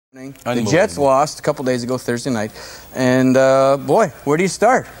The Jets lost a couple days ago, Thursday night, and boy, where do you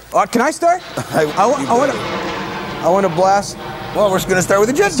start? Can I start? I want to blast. Well, we're just going to start with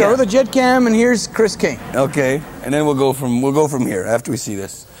the Jet. Start with the Jet cam, and here's Kris King. Okay, and then we'll go from here after we see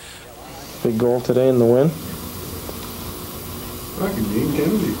this. Big goal today in the win.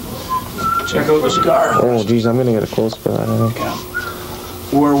 Check out the scar. Oh, geez, I'm gonna get a close for that. I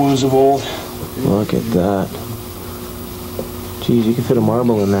think. War wounds of old. Look at that. Geez, you can fit a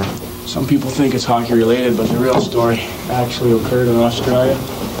marble in there. Some people think it's hockey related, but the real story actually occurred in Australia.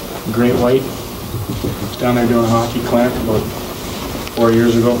 Great White was down there doing a hockey clinic about 4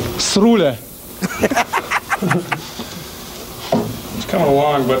 years ago. Srule. It's coming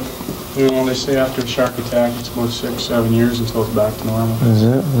along, but you know, they say after a shark attack, it's about 6-7 years until it's back to normal. Is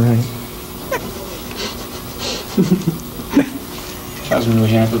that right? Hasn't really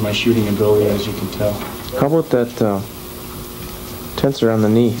hampered my shooting ability, as you can tell. How about that tensor around the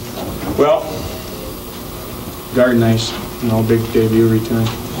knee? Well, garden ice, you know, big debut return.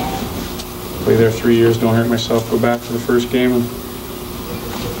 Play there 3 years, don't hurt myself, go back to the first game and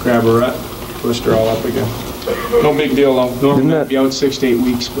grab a rut, blister all up again. No big deal though. Normally I'd be out 6 to 8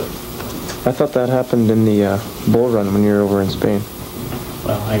 weeks, but... I thought that happened in the bull run when you were over in Spain.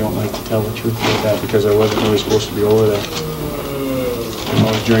 Well, I don't like to tell the truth about that because I wasn't really supposed to be over there. It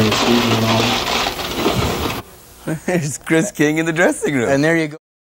was during the season and all. There's Kris King in the dressing room. And there you go.